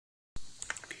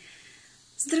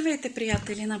Здравейте,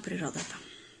 приятели на природата!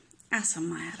 Аз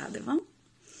съм Радева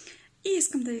и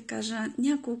искам да ви кажа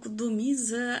няколко думи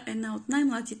за една от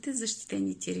най-младите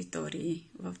защитени територии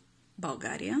в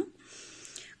България,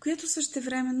 която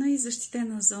същевременно е и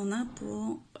защитена зона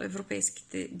по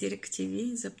европейските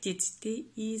директиви за птиците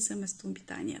и за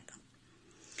местообитанията.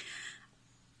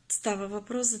 Става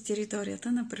въпрос за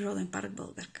територията на Природен парк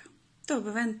Българка. Той е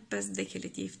обявен през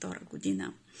 2002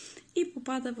 година и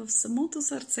попада в самото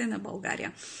сърце на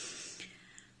България.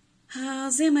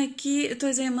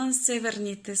 Той заема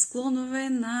северните склонове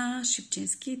на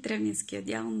Шипченски и Тревнинския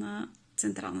дял на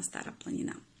Централна Стара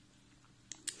планина.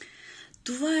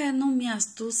 Това е едно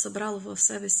място, събрало в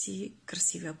себе си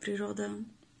красива природа,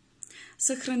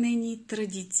 съхранени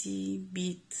традиции,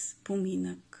 бит,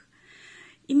 поминък.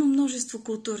 Има множество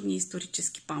културни и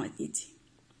исторически паметници.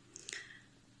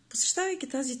 Посещавайки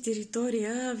тази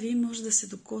територия, вие може да се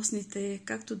докоснете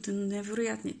както до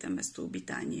невероятните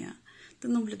местообитания, да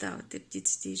наблюдавате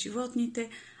птиците и животните,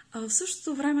 а в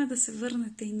същото време да се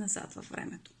върнете и назад във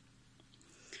времето.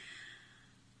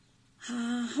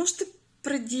 Още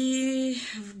преди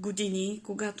години,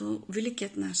 когато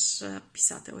великият наш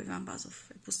писател Иван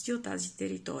Вазов е посетил тази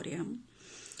територия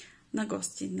на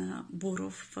гости на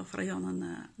Буров в района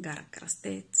на гара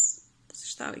Кръстец,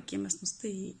 посещавайки местността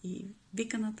и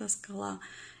Виканата скала,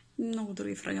 и много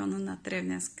други в района на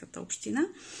Тревненската община,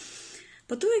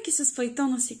 пътувайки с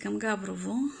файтона си към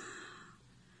Габрово,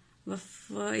 в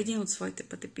един от своите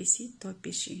пътеписи, той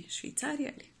пише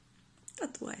Швейцария ли? Та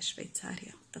това е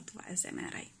Швейцария, та това е земен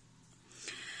рай.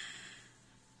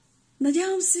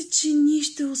 Надявам се, че ние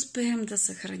ще успеем да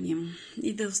съхраним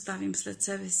и да оставим след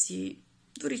себе си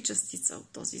дори частица от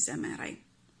този земен рай.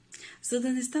 За да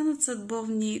не станат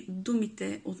съдбовни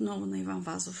думите отново на Иван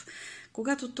Вазов,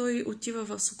 когато той отива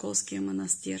в Соколския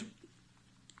манастир,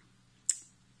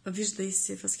 вижда и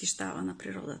се възхищава на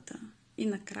природата и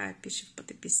накрая пише в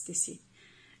пътеписите си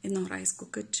едно райско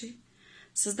кътче,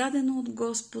 създадено от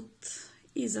Господ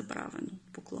и забравено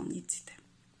от поклонниците.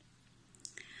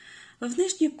 В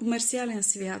днешния комерциален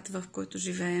свят, в който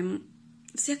живеем,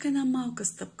 всяка една малка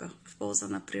стъпка в полза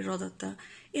на природата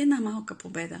е една малка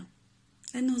победа.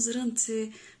 Едно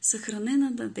зрънце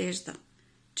съхранена надежда,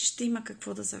 че ще има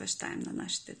какво да завещаем на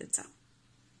нашите деца.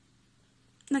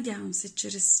 Надявам се,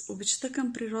 чрез обичта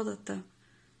към природата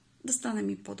да станем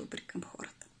и по-добри към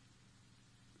хората.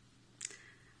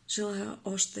 Желая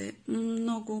още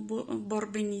много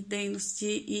борбени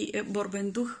дейности и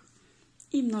борбен дух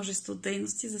и множество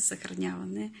дейности за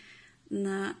съхраняване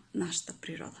на нашата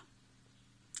природа.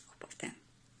 Хубав ден!